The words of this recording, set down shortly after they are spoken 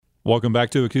Welcome back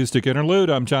to Acoustic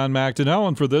Interlude. I'm John McDonnell,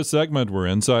 and for this segment, we're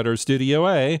inside our Studio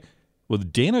A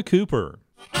with Dana Cooper.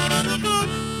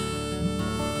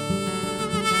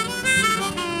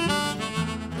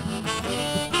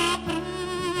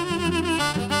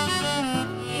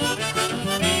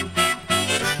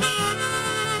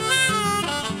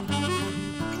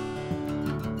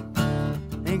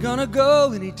 Ain't gonna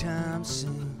go anytime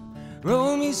soon.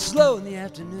 Roll me slow in the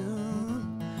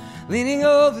afternoon, leaning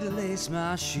over to lace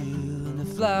my shoe in the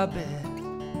fly bed.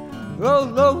 Roll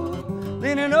low,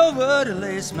 leaning over to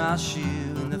lace my shoe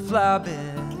in the fly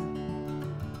bed.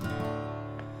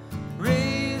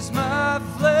 Raise my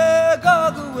flag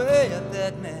all the way up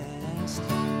that mast,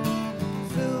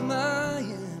 fill my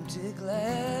empty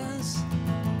glass.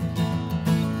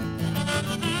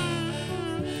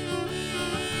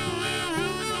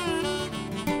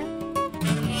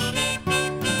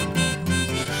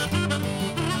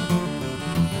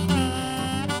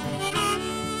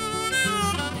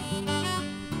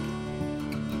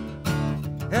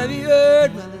 Have you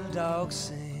heard my little dog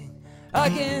sing? I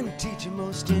can teach her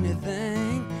most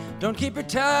anything. Don't keep her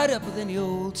tied up with any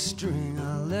old string,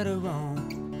 I'll let her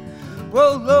roam.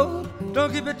 Whoa, low,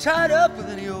 don't keep her tied up with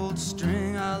any old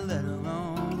string, I'll let her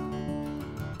roam.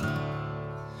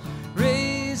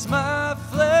 Raise my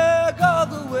flag all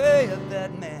the way up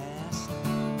that mast,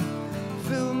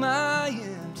 fill my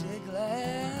empty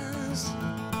glass.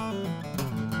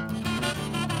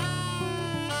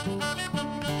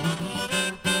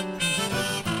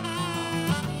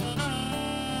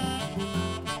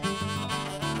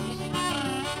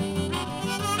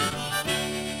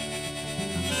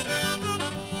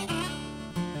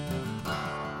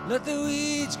 Let the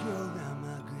weeds grow around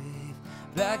my grave,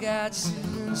 black-eyed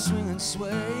Susan swing and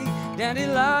sway,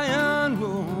 dandelion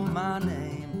roll my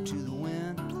name to the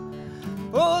wind.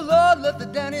 Oh Lord, let the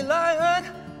dandelion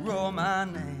roll my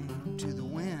name to the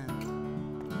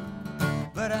wind.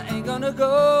 But I ain't gonna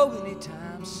go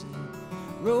anytime soon.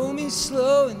 Roll me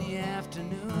slow in the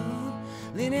afternoon,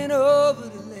 leaning over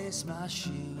to lace my shoe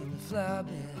in the fly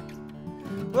bed.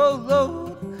 Oh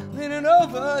Lord, leaning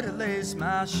over to lace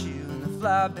my shoe in the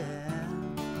fly bed.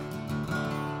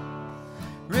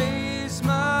 Raise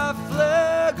my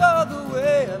flag all the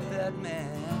way up that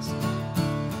mast,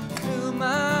 fill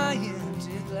my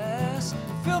empty glass,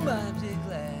 fill my empty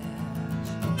glass.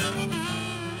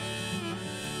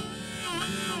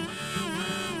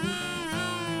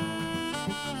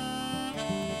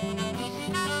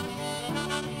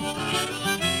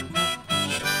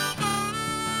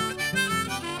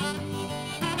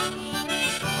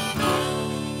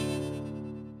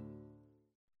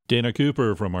 Dana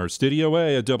Cooper from our Studio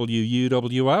A at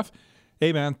WUWF.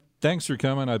 Hey, man, thanks for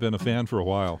coming. I've been a fan for a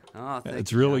while. Oh, thanks.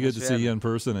 It's really good to see you in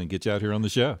person and get you out here on the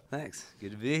show. Thanks.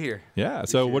 Good to be here. Yeah,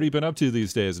 so what have you been up to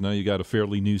these days? I know you got a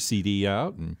fairly new CD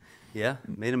out. And Yeah,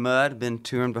 Made of Mud. Been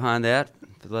touring behind that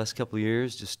for the last couple of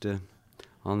years, just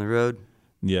on the road.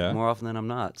 Yeah. More often than I'm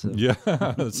not. So. Yeah,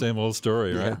 the same old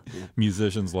story, right? Yeah.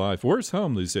 Musician's life. Where's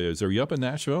home these days? Are you up in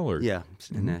Nashville? Or? Yeah,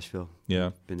 in Nashville.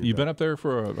 Yeah. You've been up there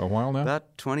for a while now?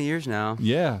 About 20 years now.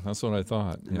 Yeah, that's what I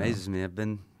thought. It amazes me. I've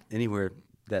been anywhere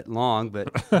that long, but...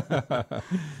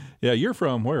 Yeah, you're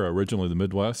from where? Originally the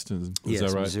Midwest? Is that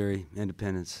right? Missouri,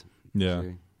 Independence. Yeah.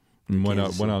 Missouri. And went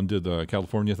out and did the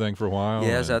California thing for a while?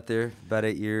 Yeah, I was out there about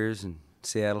 8 years, and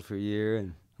Seattle for a year,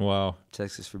 and wow.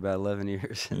 Texas for about 11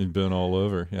 years. You've been all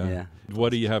over, yeah. Yeah. What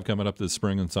do you have coming up this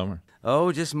spring and summer?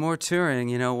 Oh, just more touring.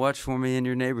 You know, watch for me in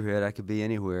your neighborhood. I could be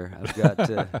anywhere. I've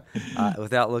got,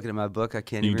 without looking at my book, I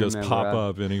can't you even just remember. pop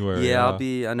up anywhere. Yeah,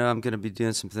 I know I'm going to be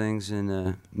doing some things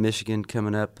in Michigan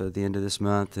coming up at the end of this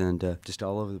month, and just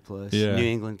all over the place. Yeah. New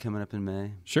England coming up in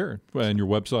May. Sure. Well, and your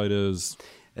website is?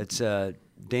 It's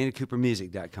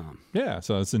DanaCooperMusic.com. Yeah,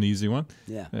 so that's an easy one.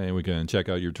 Yeah. And we can check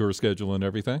out your tour schedule and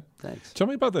everything. Thanks. Tell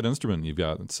me about that instrument you've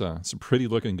got. It's a pretty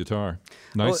looking guitar.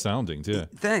 Nice sounding, too.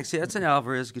 Thanks. Yeah, it's an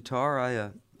Alvarez guitar.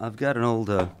 I've got an old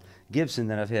Gibson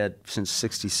that I've had since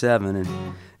 '67,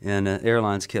 and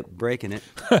airlines kept breaking it.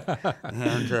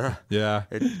 And yeah.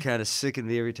 it kind of sickened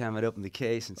me every time I'd open the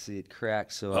case and see it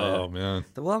crack. So man.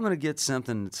 thought, well, I'm going to get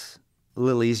something that's a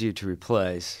little easier to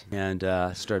replace, and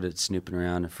started snooping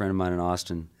around. A friend of mine in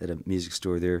Austin at a music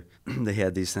store there, they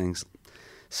had these things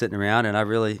sitting around, and I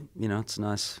really, it's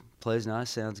nice, plays nice,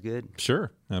 sounds good.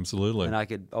 Sure, absolutely. And I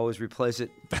could always replace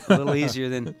it a little easier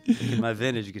than my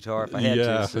vintage guitar if I had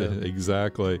to. So.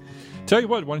 Exactly. Tell you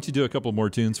what, why don't you do a couple more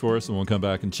tunes for us, and we'll come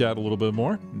back and chat a little bit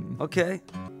more. Okay.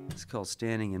 It's called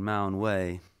Standing in My Own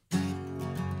Way.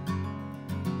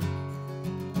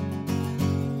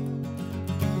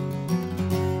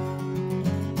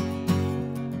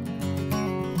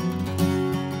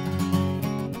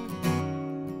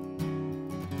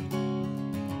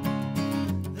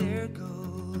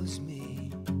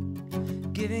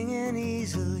 giving in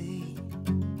easily,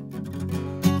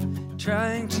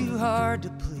 trying too hard to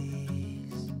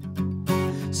please,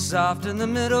 soft in the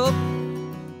middle,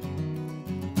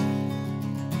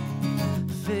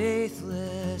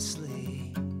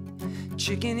 faithlessly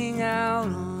chickening out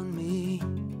on me,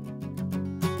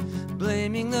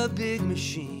 blaming the big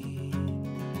machine,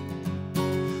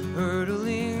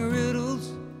 hurdling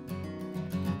riddles,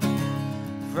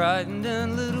 frightened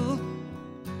and little,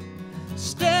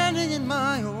 standing in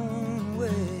my own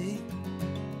way.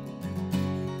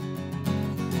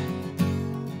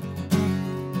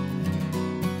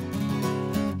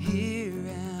 Here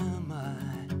am I,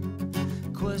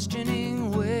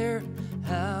 questioning where,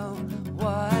 how,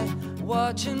 why,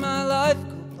 watching my life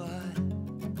go by.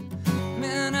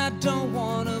 Man, I don't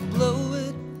wanna blow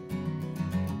it.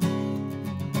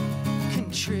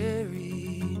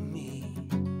 Contrary me,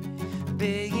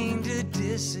 begging to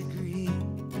disagree,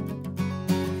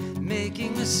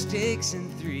 making mistakes in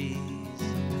threes.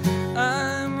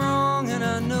 I'm wrong and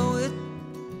I know it,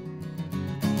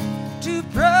 too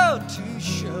proud to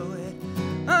show it.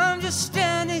 I'm just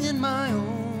standing in my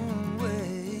own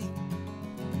way,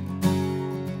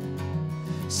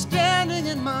 standing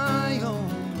in my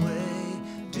own way.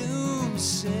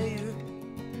 Doomsayer,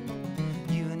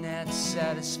 you and that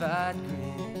satisfied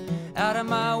grin, out of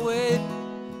my way,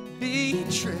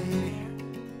 betrayer.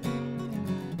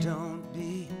 Don't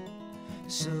be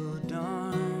so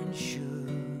darn sure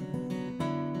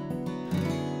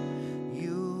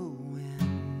you'll win.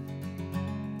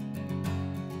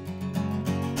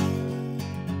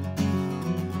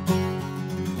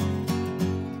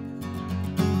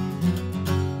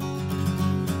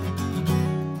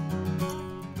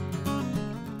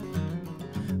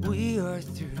 We are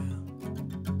through.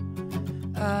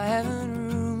 I haven't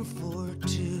room for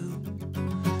two.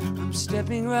 I'm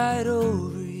stepping right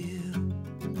over you.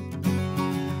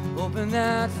 Open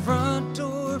that front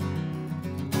door,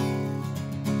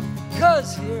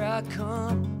 'cause here I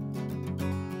come,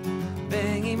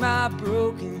 banging my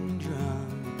broken drum,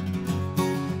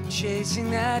 chasing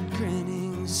that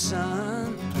grinning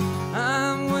sun.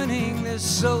 I'm winning this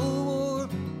soul war.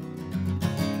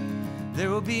 There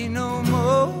will be no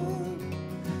more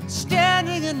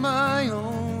standing in my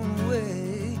own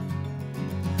way.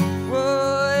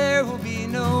 Well, there will be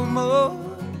no more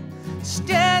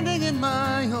standing in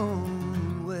my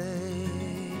own way.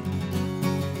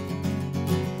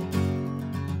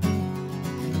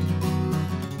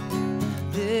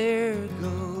 There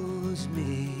goes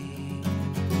me,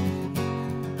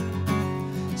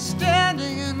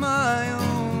 standing in my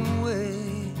own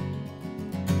way.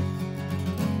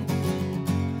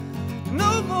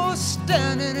 No more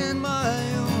standing in my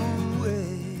own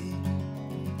way.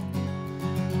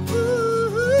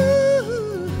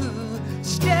 Ooh,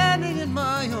 standing in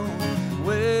my own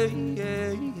way.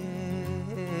 Yeah, yeah.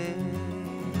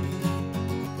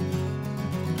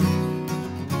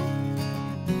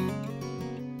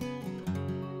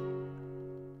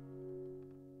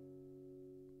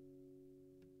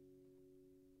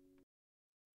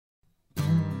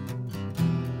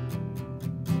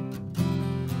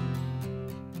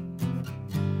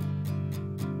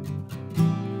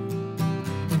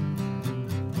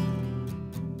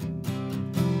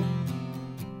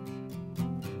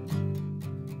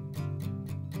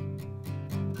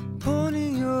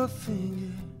 Pointing your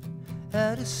finger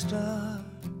at a star,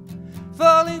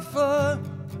 falling far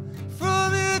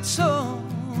from its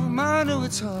home. I know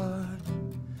it's hard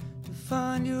to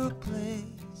find your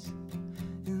place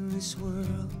in this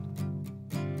world.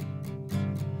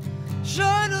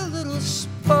 Shine a little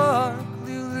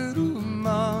sparkly little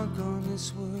mark on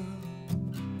this world.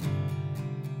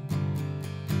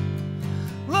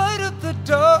 Light up the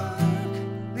dark,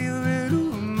 leave a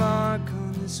little mark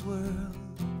on this world.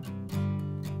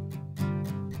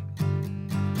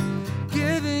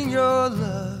 Giving your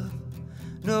love,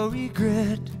 no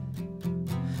regret.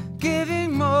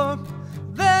 Giving more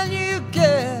than you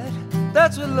get.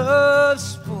 That's what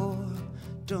love's for.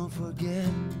 Don't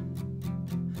forget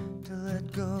to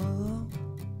let go.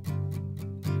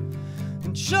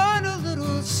 And shine a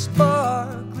little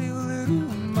sparkly little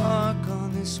mark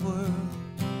on this world.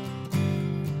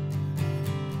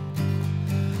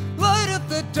 Light up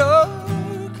the dark,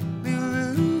 leave a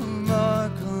little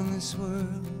mark on this world.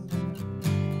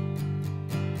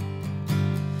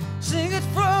 Sing it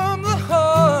from the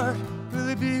heart,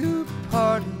 really be a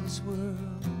part of this world.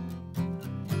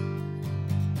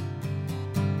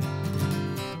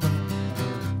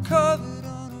 Carved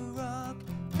on a rock,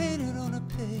 painted on a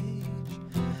page.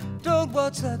 Don't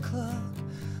watch that clock,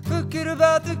 forget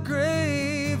about the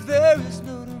grave. There is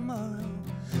no tomorrow,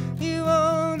 you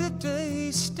want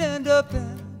today, stand up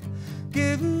and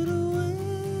give it away.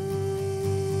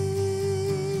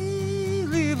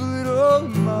 Leave a little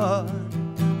mark.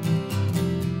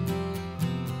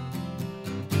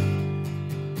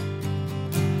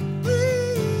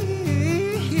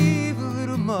 Leave a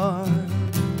little mark.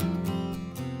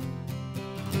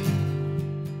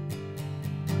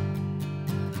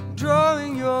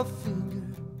 Drawing your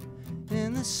finger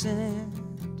in the sand,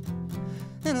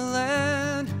 in a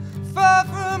land far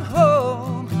from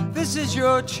home. This is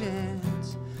your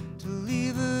chance to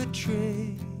leave a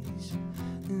trace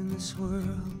in this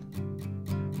world.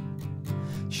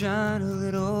 Shine a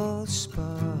little spark.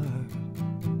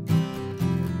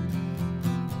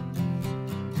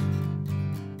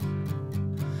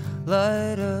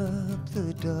 Light up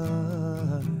the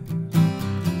dark.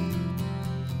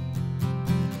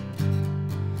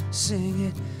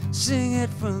 Sing it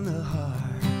from the heart.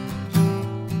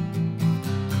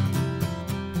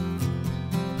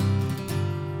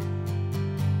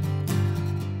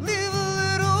 Leave a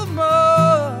little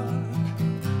mark.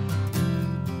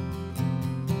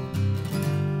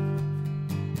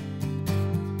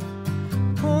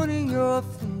 Pointing your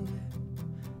finger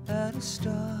at a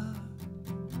star,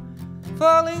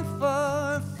 falling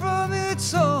far from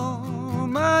its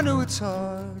home. I know it's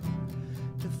hard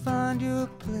to find your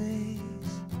place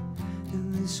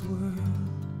in this world.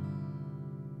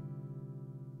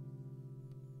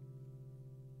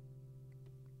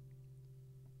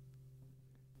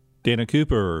 Dana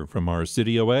Cooper from our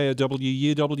Studio A at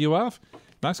WUWF.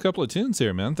 Nice couple of tunes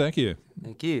here, man. Thank you.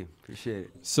 Thank you. Appreciate it.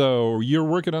 So you're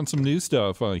working on some new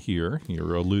stuff here.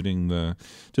 You're alluding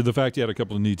to the fact you had a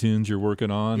couple of new tunes you're working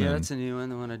on. Yeah, and that's a new one,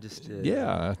 the one I just did.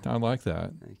 yeah, I like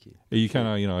that. Thank you. Are you kind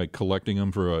of like collecting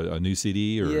them for a new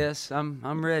CD? Or? Yes,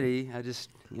 I'm ready. I just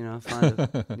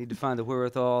need to find the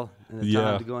wherewithal and the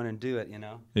time to go in and do it.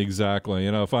 Exactly.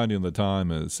 Finding the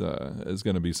time is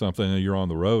going to be something. You're on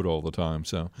the road all the time,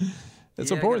 so. It's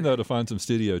important, though, to find some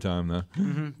studio time, though.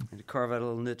 Mm-hmm. And to carve out a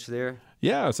little niche there.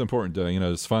 Yeah, it's important to,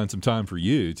 just find some time for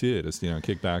you, too. Just,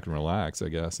 kick back and relax, I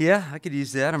guess. Yeah, I could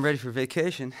use that. I'm ready for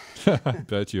vacation. I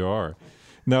bet you are.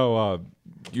 Now,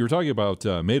 you were talking about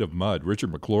Made of Mud.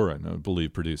 Richard McLaurin, I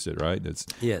believe, produced it, right?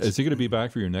 Yes. Is he going to be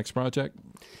back for your next project?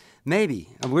 Maybe.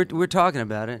 We're talking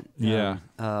about it. Yeah.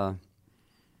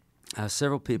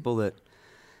 Several people that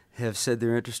have said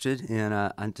they're interested, and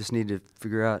I just need to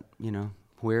figure out,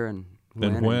 where and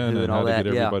when and all how to that.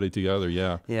 get everybody together,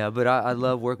 yeah. Yeah, but I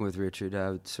love working with Richard.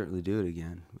 I would certainly do it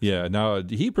again. Yeah, now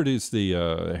he produced the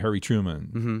Harry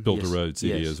Truman Built a Road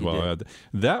CD as well.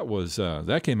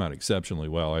 That came out exceptionally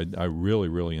well. I really,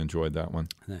 really enjoyed that one.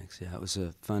 Thanks. Yeah, it was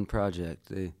a fun project.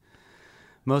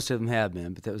 Most of them have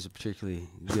been, but that was a particularly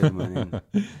good one.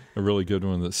 A really good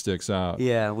one that sticks out.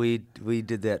 Yeah, we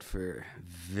did that for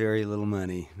very little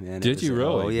money. And did you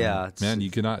really? Oh, yeah. Man,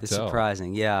 you cannot it's tell. It's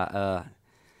surprising, yeah.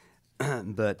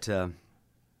 But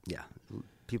yeah,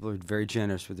 people are very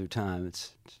generous with their time.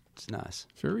 It's nice.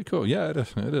 Very cool. Yeah, it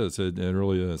is. It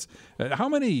really is. How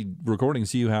many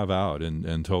recordings do you have out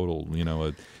in total?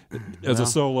 As a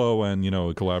solo and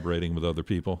collaborating with other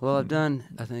people. Well, I've done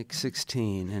I think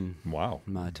 16 in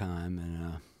my time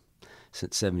and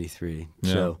since '73.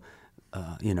 Yeah. So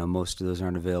most of those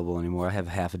aren't available anymore. I have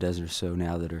half a dozen or so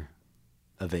now that are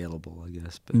available, I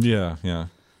guess. But yeah.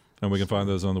 And we can find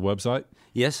those on the website?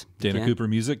 Yes.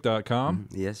 DanaCooperMusic.com?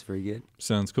 Yes, very good.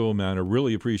 Sounds cool, man. I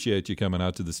really appreciate you coming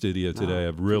out to the studio today.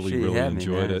 I've really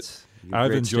enjoyed it.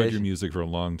 I've enjoyed your music for a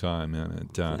long time,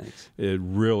 man. It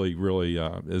really, really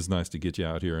is nice to get you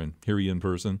out here and hear you in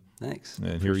person. Thanks.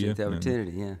 And appreciate hear you. the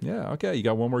opportunity, yeah. Yeah, okay. You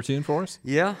got one more tune for us?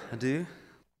 Yeah, I do.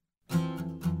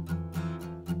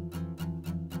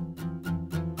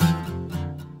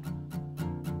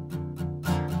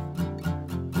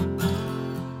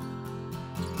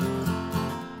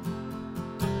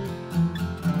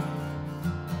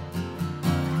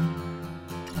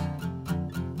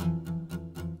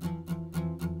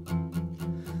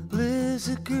 There's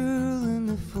a girl in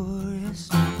the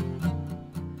forest,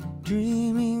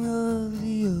 dreaming of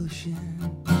the ocean.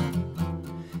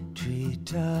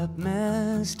 Treetop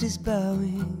mast is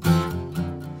bowing,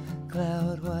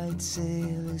 cloud white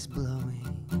sail is blowing,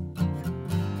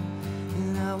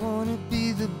 and I wanna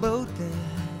be the boat that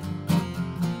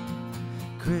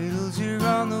cradles her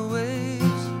on the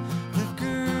waves. The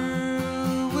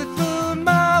girl with the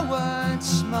my white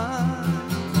smile,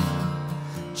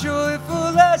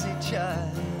 joyful as a child.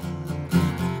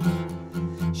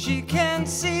 She can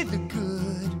see the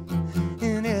good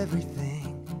in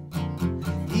everything,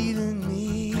 even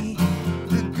me.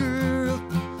 The girl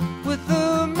with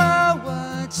the my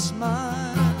white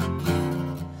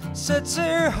smile sets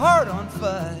her heart on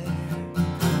fire.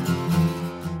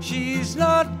 She's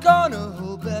not gonna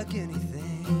hold back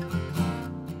anything.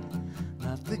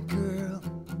 Not the girl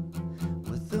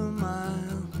with the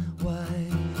mild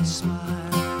white smile.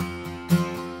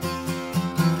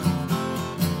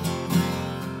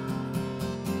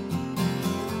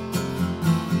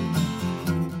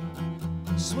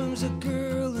 Swims a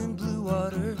girl in blue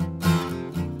water,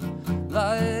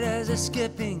 light as a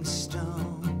skipping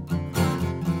stone.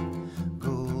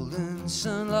 Golden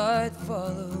sunlight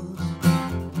follows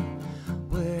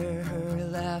where her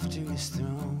laughter is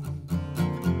thrown.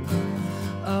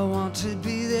 I want to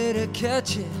be there to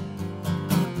catch it,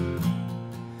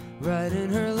 right in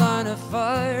her line of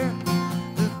fire.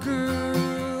 The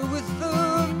girl with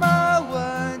the mild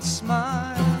white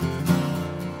smile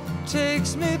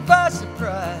takes me by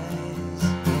surprise.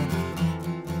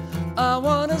 I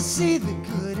want to see the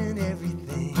good in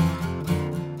everything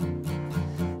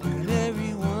and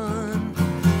everyone.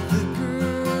 The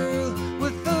girl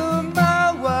with the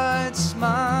mild white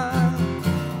smile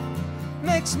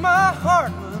makes my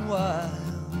heart run wild.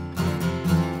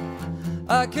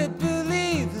 I could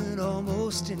believe in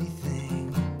almost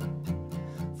anything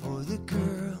for the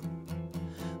girl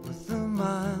with the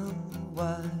mild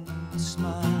white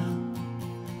smile.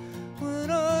 When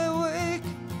I wake,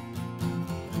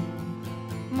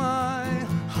 my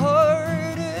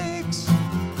heart aches.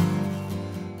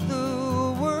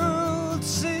 The world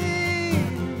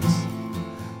seems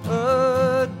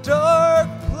a dark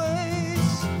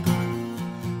place.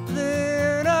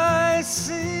 Then I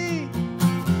see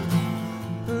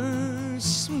her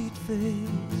sweet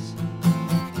face.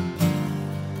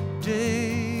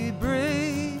 Day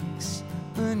breaks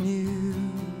anew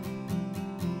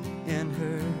in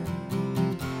her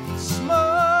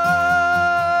smile.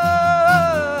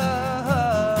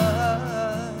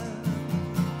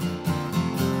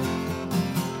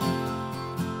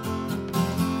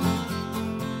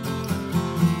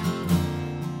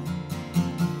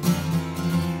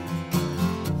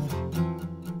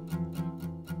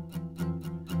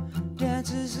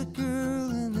 Dances a girl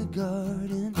in the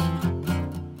garden,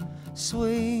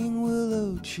 swaying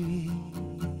willow tree.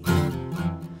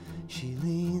 She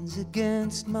leans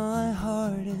against my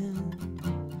heart and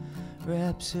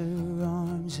wraps her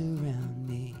arms around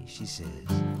me. She says,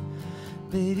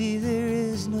 baby, there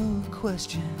is no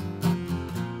question.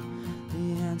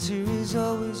 The answer is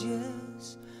always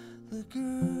yes. The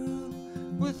girl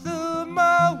with the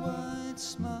mild white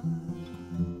smile,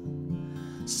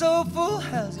 so full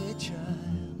as a child.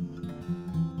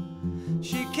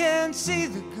 She can see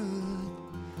the good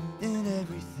in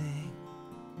everything,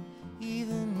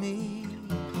 even me.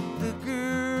 The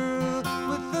girl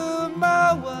with the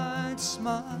mild white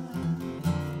smile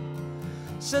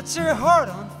sets her heart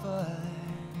on fire,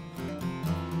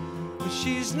 but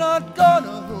she's not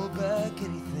gonna hold back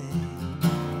anything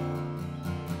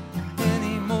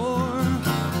anymore.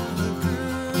 The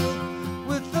girl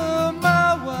with the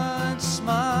mild white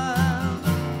smile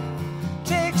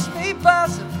takes me by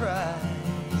surprise.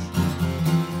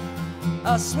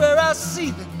 I swear I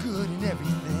see the good in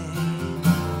everything.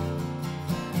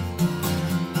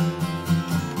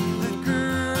 The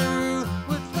girl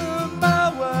with the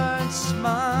mild white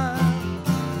smile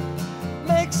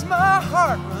makes my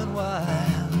heart run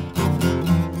wild.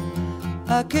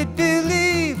 I could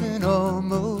believe in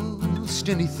almost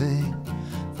anything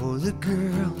for the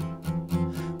girl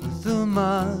with the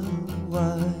mild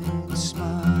white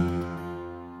smile.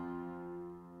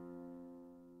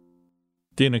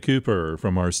 Dana Cooper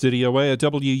from our studio away at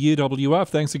WUWF.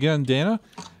 Thanks again, Dana.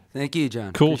 Thank you,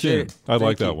 John. Cool Appreciate tune. it. I like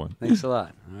Thank that you. one. Thanks a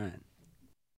lot. All right.